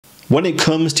When it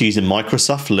comes to using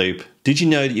Microsoft Loop, did you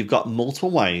know that you've got multiple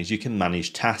ways you can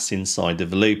manage tasks inside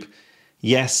of Loop?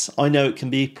 Yes, I know it can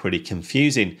be pretty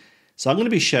confusing. So I'm going to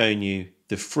be showing you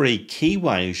the 3 key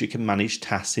ways you can manage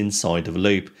tasks inside of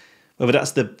Loop. Whether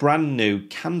that's the brand new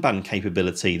Kanban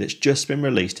capability that's just been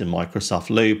released in Microsoft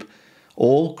Loop,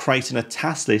 or creating a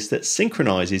task list that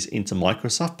synchronises into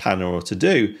Microsoft Planner or To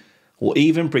Do, or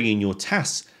even bringing your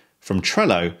tasks from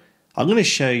Trello, I'm going to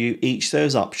show you each of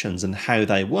those options and how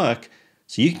they work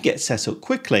so you can get set up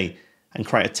quickly and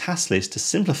create a task list to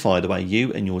simplify the way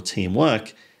you and your team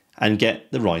work and get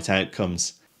the right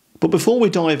outcomes. But before we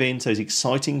dive into those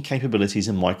exciting capabilities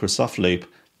in Microsoft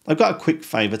Loop, I've got a quick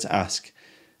favour to ask.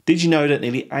 Did you know that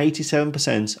nearly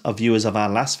 87% of viewers of our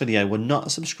last video were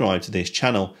not subscribed to this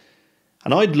channel?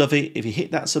 And I'd love it if you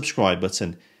hit that subscribe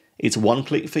button. It's one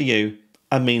click for you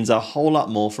and means a whole lot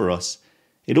more for us.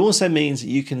 It also means that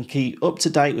you can keep up to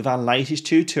date with our latest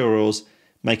tutorials,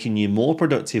 making you more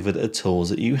productive with the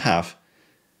tools that you have.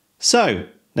 So,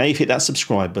 now you've hit that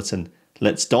subscribe button,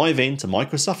 let's dive into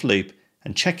Microsoft Loop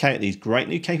and check out these great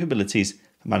new capabilities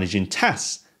for managing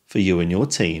tasks for you and your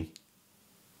team.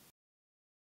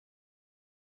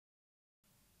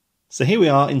 So here we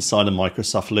are inside of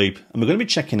Microsoft Loop, and we're going to be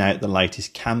checking out the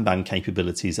latest Kanban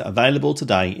capabilities that are available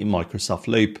today in Microsoft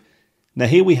Loop. Now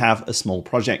here we have a small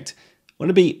project. I want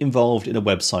to be involved in a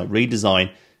website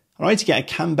redesign. I need to get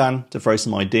a Kanban to throw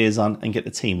some ideas on and get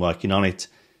the team working on it.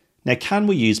 Now, can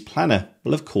we use Planner?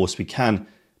 Well, of course we can,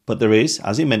 but there is,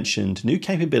 as I mentioned, new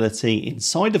capability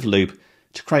inside of Loop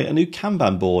to create a new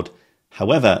Kanban board.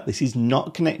 However, this is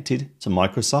not connected to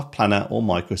Microsoft Planner or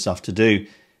Microsoft To Do.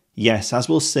 Yes, as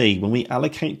we'll see, when we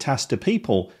allocate tasks to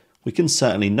people, we can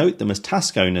certainly note them as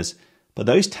task owners, but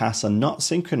those tasks are not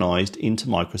synchronized into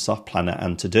Microsoft Planner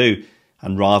and To Do,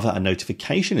 and rather a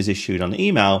notification is issued on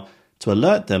email to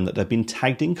alert them that they've been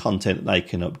tagged in content that they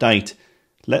can update.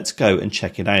 Let's go and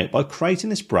check it out by creating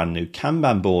this brand new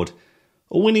Kanban board.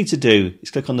 All we need to do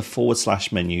is click on the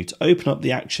 / menu to open up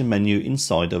the action menu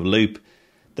inside of Loop.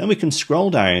 Then we can scroll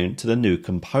down to the new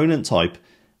component type,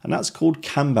 and that's called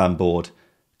Kanban board.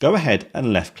 Go ahead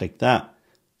and left click that.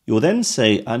 You'll then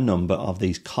see a number of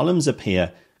these columns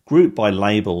appear, grouped by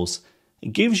labels.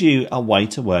 It gives you a way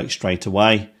to work straight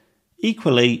away.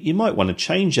 Equally, you might want to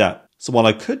change that. So what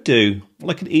I could do,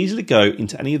 I could easily go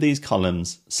into any of these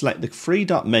columns, select the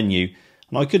 3-dot menu,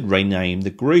 and I could rename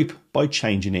the group by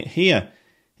changing it here.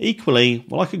 Equally,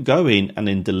 I could go in and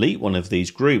then delete one of these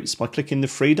groups by clicking the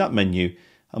 3-dot menu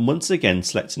and once again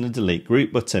selecting the delete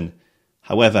group button.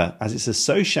 However, as it's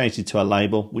associated to a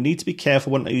label, we need to be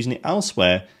careful when using it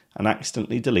elsewhere and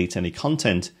accidentally delete any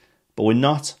content. But we're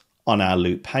not on our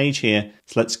Loop page here,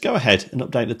 so let's go ahead and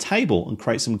update the table and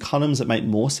create some columns that make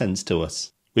more sense to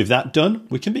us. With that done,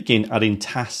 we can begin adding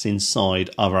tasks inside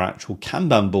of our actual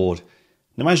Kanban board.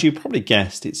 Now, as you probably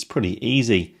guessed, it's pretty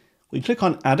easy. We click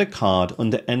on Add a Card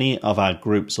under any of our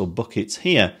groups or buckets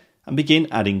here and begin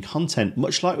adding content,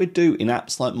 much like we do in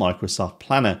apps like Microsoft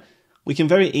Planner. We can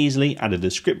very easily add a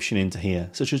description into here,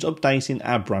 such as updating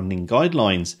our branding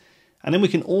guidelines. And then we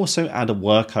can also add a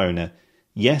work owner.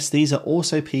 Yes, these are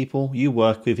also people you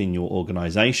work with in your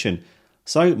organisation.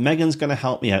 So Megan's going to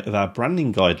help me out with our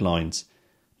branding guidelines.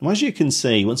 Now, as you can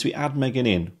see, once we add Megan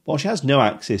in, while she has no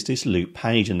access to this Loop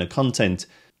page and the content,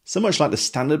 so much like the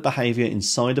standard behaviour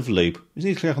inside of Loop, we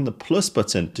need to click on the plus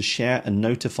button to share and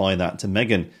notify that to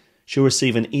Megan. She'll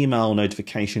receive an email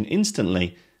notification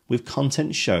instantly with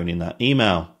content shown in that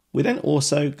email. We're then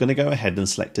also going to go ahead and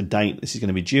select a date this is going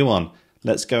to be due on.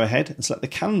 Let's go ahead and select the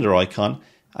calendar icon,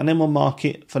 and then we'll mark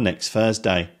it for next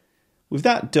Thursday. With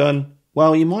that done,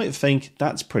 well, you might think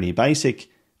that's pretty basic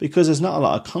because there's not a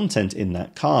lot of content in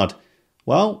that card.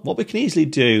 Well, what we can easily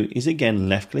do is again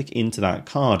left click into that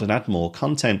card and add more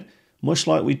content, much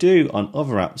like we do on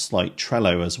other apps like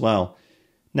Trello as well.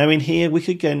 Now in here, we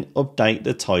could again update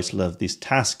the title of this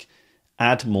task,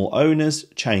 add more owners,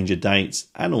 change the dates,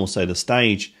 and also the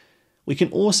stage. We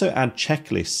can also add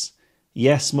checklists.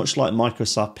 Yes, much like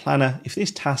Microsoft Planner, if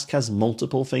this task has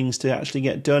multiple things to actually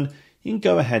get done, you can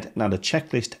go ahead and add a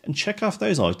checklist and check off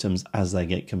those items as they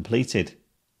get completed.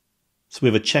 So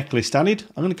with a checklist added,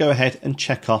 I'm going to go ahead and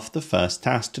check off the first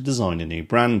task to design a new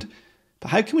brand. But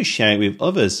how can we share it with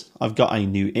others? I've got a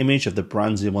new image of the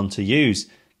brands we want to use.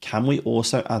 Can we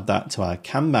also add that to our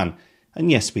Kanban? And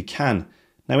yes, we can.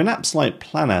 Now in apps like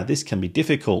Planner, this can be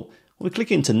difficult. When we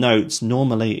click into notes,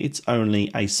 normally it's only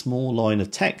a small line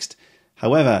of text.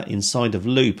 However, inside of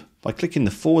Loop, by clicking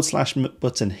the /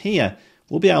 button here,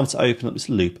 we'll be able to open up this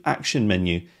Loop action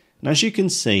menu. And as you can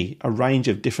see, a range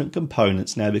of different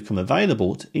components now become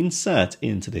available to insert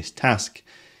into this task.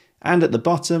 And at the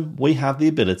bottom, we have the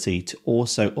ability to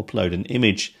also upload an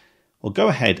image. We'll go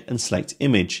ahead and select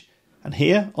image. And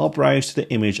here I'll browse to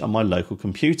the image on my local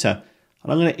computer.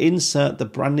 And I'm going to insert the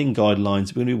branding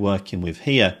guidelines we're going to be working with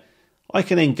here. I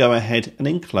can then go ahead and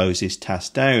then close this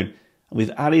task down. And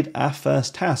we've added our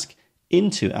first task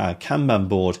into our Kanban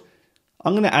board.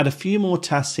 I'm going to add a few more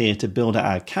tasks here to build out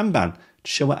our Kanban to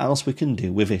show what else we can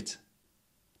do with it.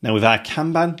 Now with our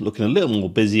Kanban looking a little more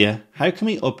busier, how can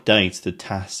we update the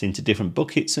tasks into different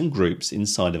buckets and groups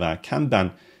inside of our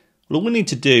Kanban? Well, all we need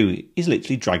to do is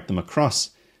literally drag them across.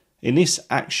 In this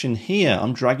action here,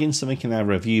 I'm dragging something in our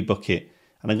review bucket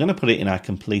and I'm going to put it in our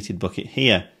completed bucket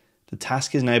here. The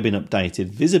task has now been updated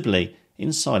visibly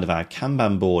inside of our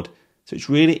Kanban board. So it's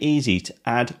really easy to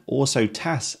add also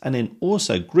tasks and then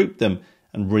also group them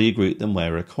and regroup them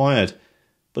where required.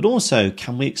 But also,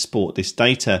 can we export this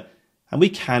data? And we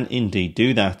can indeed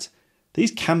do that.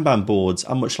 These Kanban boards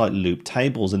are much like loop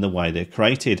tables in the way they're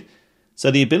created.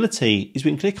 So the ability is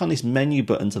we can click on this menu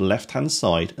button to the left hand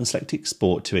side and select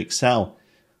export to Excel.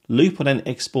 Loop will then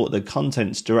export the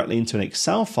contents directly into an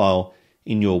Excel file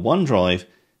in your OneDrive,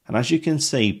 and as you can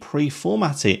see,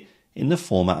 pre-format it in the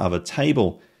format of a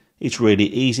table. It's really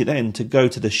easy then to go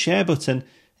to the share button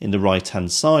in the right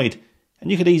hand side,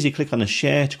 and you could easily click on a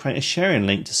share to create a sharing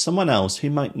link to someone else who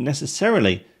might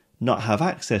necessarily not have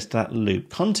access to that loop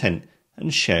content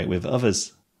and share it with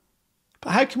others.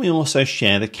 But how can we also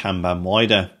share the Kanban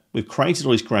wider? We've created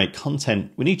all this great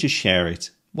content, we need to share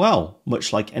it. Well,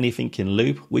 much like anything in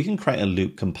Loop, we can create a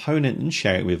Loop component and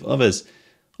share it with others.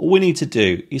 All we need to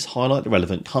do is highlight the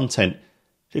relevant content,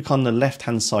 click on the left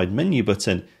hand side menu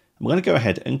button, and we're going to go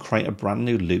ahead and create a brand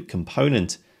new Loop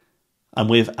component. And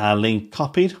with our link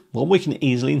copied, well, we can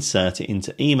easily insert it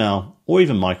into email or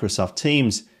even Microsoft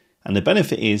Teams. And the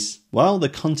benefit is, well, the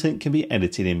content can be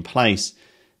edited in place.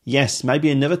 Yes, maybe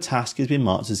another task has been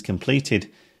marked as completed.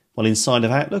 Well, inside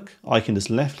of Outlook, I can just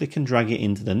left click and drag it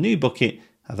into the new bucket,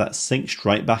 have that sync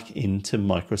straight back into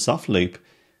Microsoft Loop.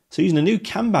 So using a new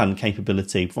Kanban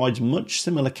capability provides much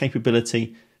similar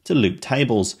capability to loop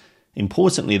tables.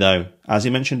 Importantly though, as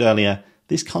you mentioned earlier,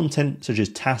 this content such as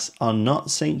tasks are not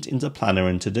synced into Planner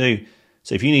and To Do.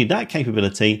 So if you need that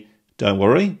capability, don't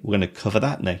worry, we're going to cover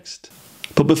that next.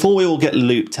 But before we all get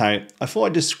looped out, I thought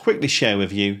I'd just quickly share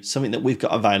with you something that we've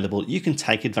got available you can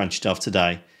take advantage of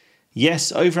today.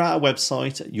 Yes, over at our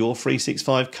website, Your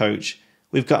 365 Coach,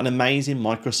 we've got an amazing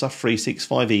Microsoft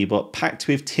 365 ebook packed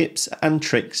with tips and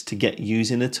tricks to get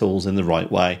using the tools in the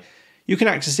right way. You can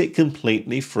access it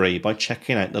completely free by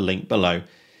checking out the link below.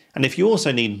 And if you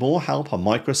also need more help on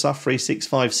Microsoft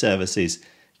 365 services,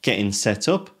 getting set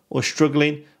up or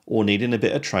struggling or needing a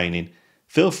bit of training,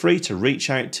 feel free to reach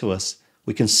out to us.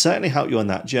 We can certainly help you on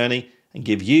that journey and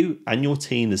give you and your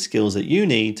team the skills that you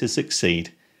need to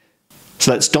succeed.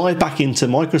 So let's dive back into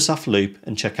Microsoft Loop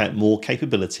and check out more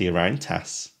capability around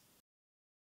tasks.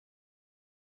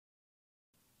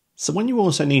 So when you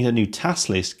also need a new task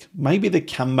list, maybe the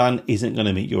Kanban isn't going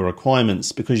to meet your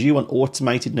requirements because you want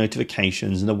automated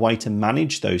notifications and a way to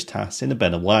manage those tasks in a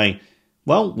better way.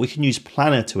 Well, we can use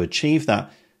Planner to achieve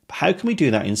that. But how can we do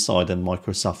that inside a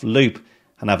Microsoft Loop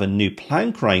and have a new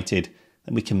plan created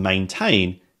that we can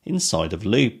maintain inside of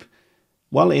Loop?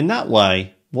 Well, in that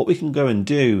way, what we can go and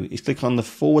do is click on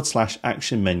the /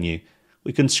 action menu.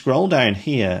 We can scroll down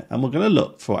here and we're going to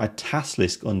look for a task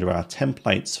list under our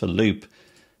templates for Loop.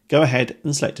 Go ahead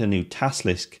and select a new task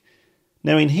list.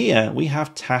 Now in here, we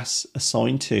have tasks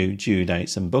assigned to due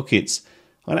dates and buckets.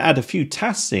 I'm going to add a few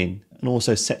tasks in and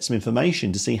also set some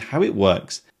information to see how it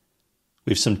works.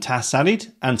 With some tasks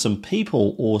added and some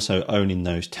people also owning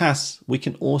those tasks, we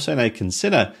can also now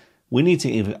consider we need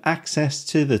to give access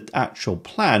to the actual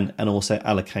plan and also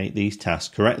allocate these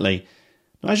tasks correctly.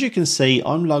 Now, as you can see,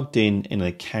 I'm logged in an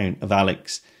account of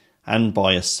Alex, and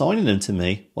by assigning them to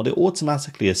me, well, they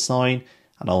automatically assign,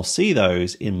 and I'll see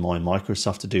those in my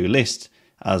Microsoft to-do list,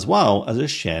 as well as a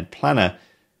shared planner.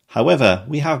 However,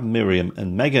 we have Miriam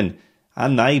and Megan,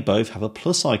 and they both have a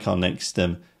plus icon next to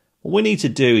them. What we need to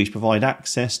do is provide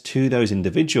access to those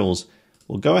individuals.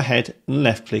 We'll go ahead and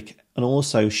left click and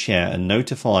also share and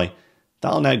notify.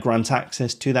 That'll now grant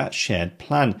access to that shared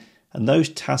plan, and those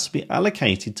tasks will be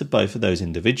allocated to both of those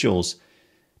individuals.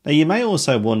 Now you may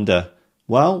also wonder,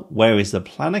 well, where is the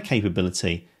planner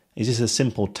capability? Is this a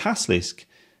simple task list?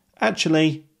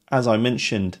 Actually, as I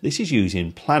mentioned, this is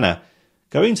using Planner.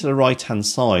 Going to the right hand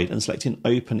side and selecting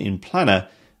Open in Planner,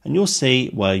 and you'll see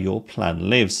where your plan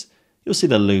lives. You'll see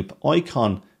the loop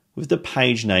icon with the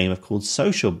page name called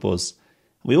Social Buzz.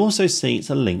 We also see it's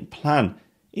a linked plan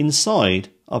inside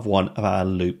of one of our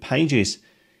loop pages.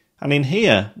 And in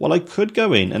here, well, I could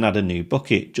go in and add a new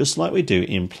bucket, just like we do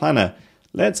in Planner.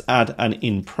 Let's add an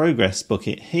in progress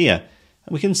bucket here.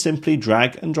 And we can simply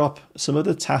drag and drop some of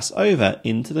the tasks over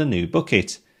into the new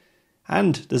bucket.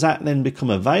 And does that then become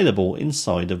available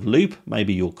inside of Loop?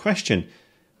 Maybe your question.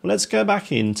 Well, let's go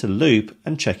back into Loop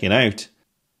and check it out.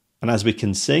 And as we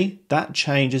can see, that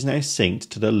change is now synced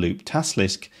to the Loop task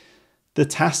list. The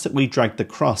task that we dragged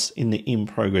across in the in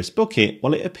progress bucket,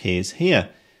 well, it appears here.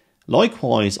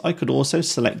 Likewise, I could also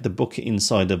select the bucket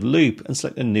inside of Loop and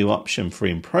select a new option for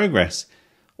in progress.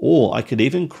 Or I could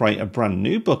even create a brand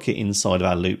new bucket inside of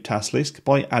our Loop task list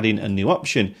by adding a new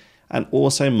option and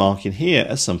also marking here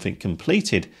as something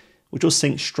completed, which will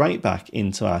sync straight back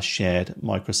into our shared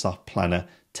Microsoft Planner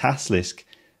task list.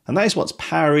 And that is what's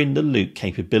powering the Loop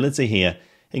capability here.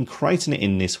 In creating it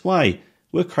in this way,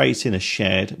 we're creating a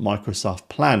shared Microsoft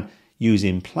plan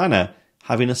using Planner,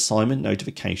 having assignment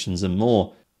notifications and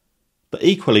more. But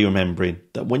equally remembering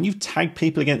that when you tag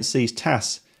people against these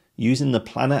tasks, using the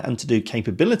Planner and To Do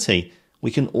capability, we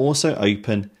can also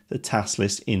open the task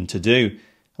list in To Do.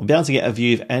 I'll be able to get a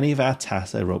view of any of our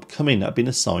tasks that are upcoming that have been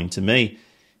assigned to me.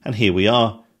 And here we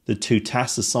are. The 2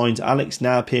 tasks assigned to Alex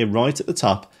now appear right at the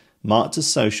top, marked as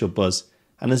Social Buzz,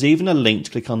 and there's even a link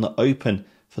to click on the Open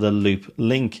for the Loop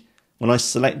link. When I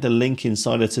select the link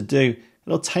inside of To Do,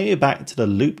 it'll take me back to the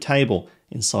Loop table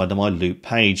inside of my Loop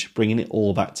page, bringing it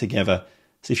all back together.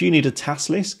 So if you need a task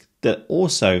list that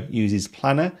also uses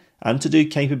Planner and To Do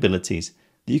capabilities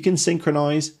that you can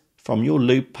synchronize from your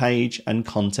Loop page and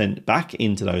content back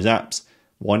into those apps,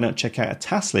 why not check out a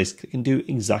task list that can do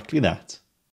exactly that?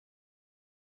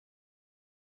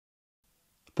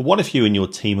 But what if you and your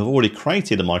team have already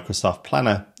created a Microsoft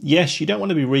Planner? Yes, you don't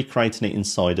want to be recreating it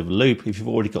inside of Loop if you've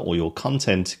already got all your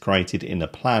content created in a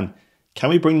plan. Can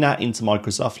we bring that into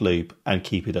Microsoft Loop and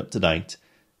keep it up to date?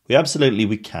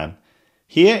 We can.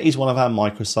 Here is one of our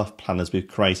Microsoft planners we've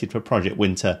created for Project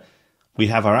Winter. We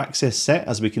have our access set,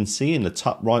 as we can see in the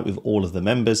top right with all of the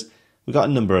members. We've got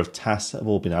a number of tasks that have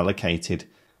all been allocated.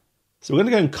 So we're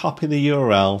going to go and copy the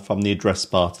URL from the address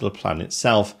bar to the plan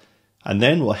itself. And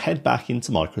then we'll head back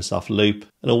into Microsoft Loop.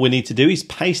 And all we need to do is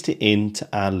paste it into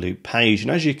our Loop page. And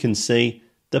as you can see,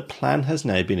 the plan has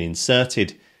now been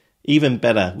inserted. Even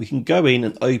better, we can go in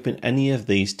and open any of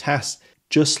these tasks,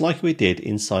 just like we did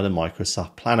inside a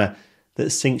Microsoft Planner, that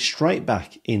syncs straight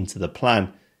back into the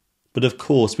plan. But of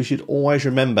course, we should always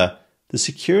remember the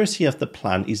security of the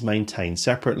plan is maintained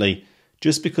separately.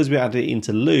 Just because we added it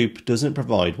into Loop doesn't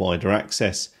provide wider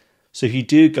access. So if you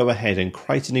do go ahead and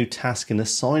create a new task and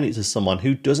assign it to someone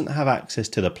who doesn't have access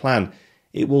to the plan,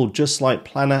 it will, just like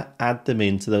Planner, add them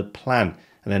into the plan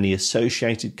and any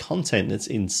associated content that's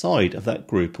inside of that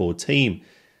group or team.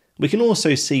 We can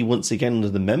also see once again under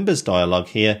the members dialog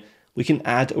here, we can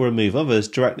add or remove others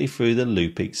directly through the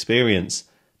Loop experience.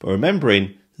 But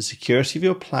remembering, the security of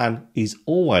your plan is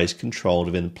always controlled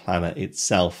within the Planner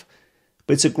itself.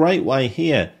 But it's a great way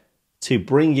here to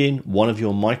bring in one of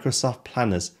your Microsoft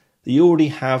planners that you already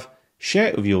have, share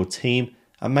it with your team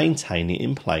and maintain it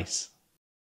in place.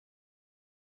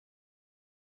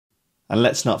 And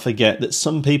let's not forget that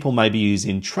some people may be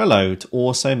using Trello to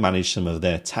also manage some of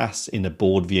their tasks in a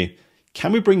board view.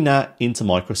 Can we bring that into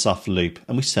Microsoft Loop?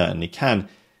 And we certainly can.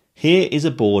 Here is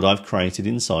a board I've created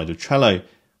inside of Trello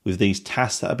with these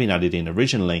tasks that have been added in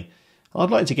originally. I'd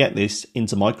like to get this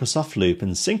into Microsoft Loop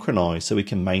and Synchronise so we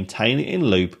can maintain it in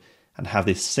Loop and have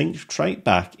this sync straight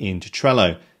back into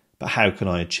Trello. But how can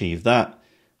I achieve that?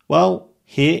 Well,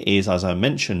 here is, as I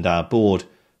mentioned, our board.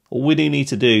 All we do need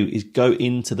to do is go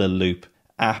into the Loop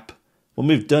app. When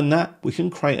we've done that, we can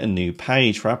create a new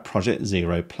page for our Project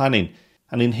Zero planning.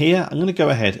 And in here, I'm going to go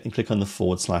ahead and click on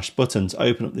the / button to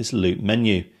open up this Loop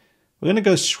menu. We're going to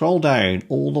go scroll down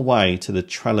all the way to the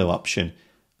Trello option.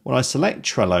 When I select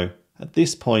Trello, at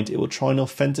this point, it will try and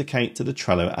authenticate to the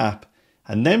Trello app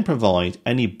and then provide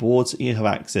any boards that you have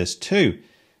access to.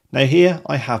 Now here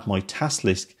I have my task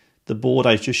list, the board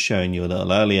I've just shown you a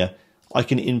little earlier. I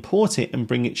can import it and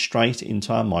bring it straight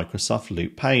into our Microsoft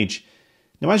Loop page.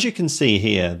 Now, as you can see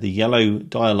here, the yellow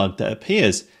dialog that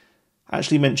appears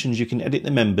actually mentions you can edit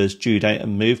the members, due date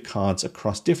and move cards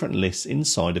across different lists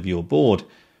inside of your board.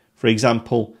 For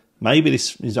example, maybe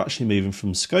this is actually moving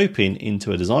from scoping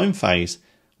into a design phase.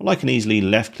 Well, I can easily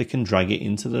left click and drag it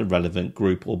into the relevant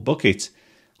group or bucket.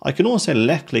 I can also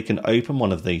left click and open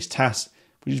one of these tasks,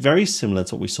 which is very similar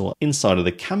to what we saw inside of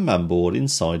the Kanban board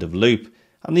inside of Loop,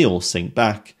 and they all sync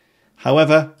back.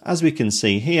 However, as we can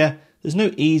see here, there's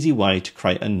no easy way to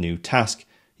create a new task.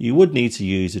 You would need to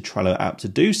use the Trello app to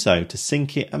do so, to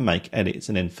sync it and make edits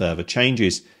and then further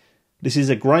changes. This is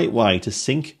a great way to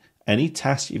sync any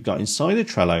task you've got inside of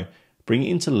Trello, bring it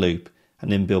into Loop,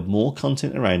 and then build more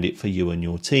content around it for you and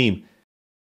your team.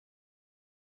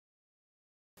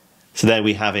 So there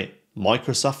we have it,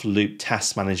 Microsoft Loop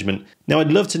Task Management. Now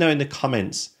I'd love to know in the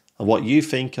comments of what you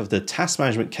think of the task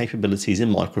management capabilities in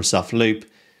Microsoft Loop.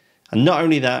 And not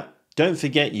only that, don't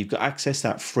forget you've got access to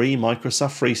that free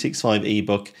Microsoft 365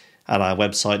 ebook at our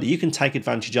website that you can take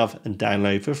advantage of and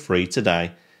download for free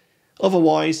today.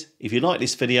 Otherwise, if you like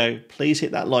this video, please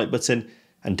hit that like button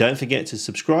and don't forget to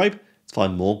subscribe to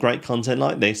find more great content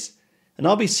like this. And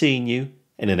I'll be seeing you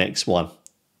in the next one.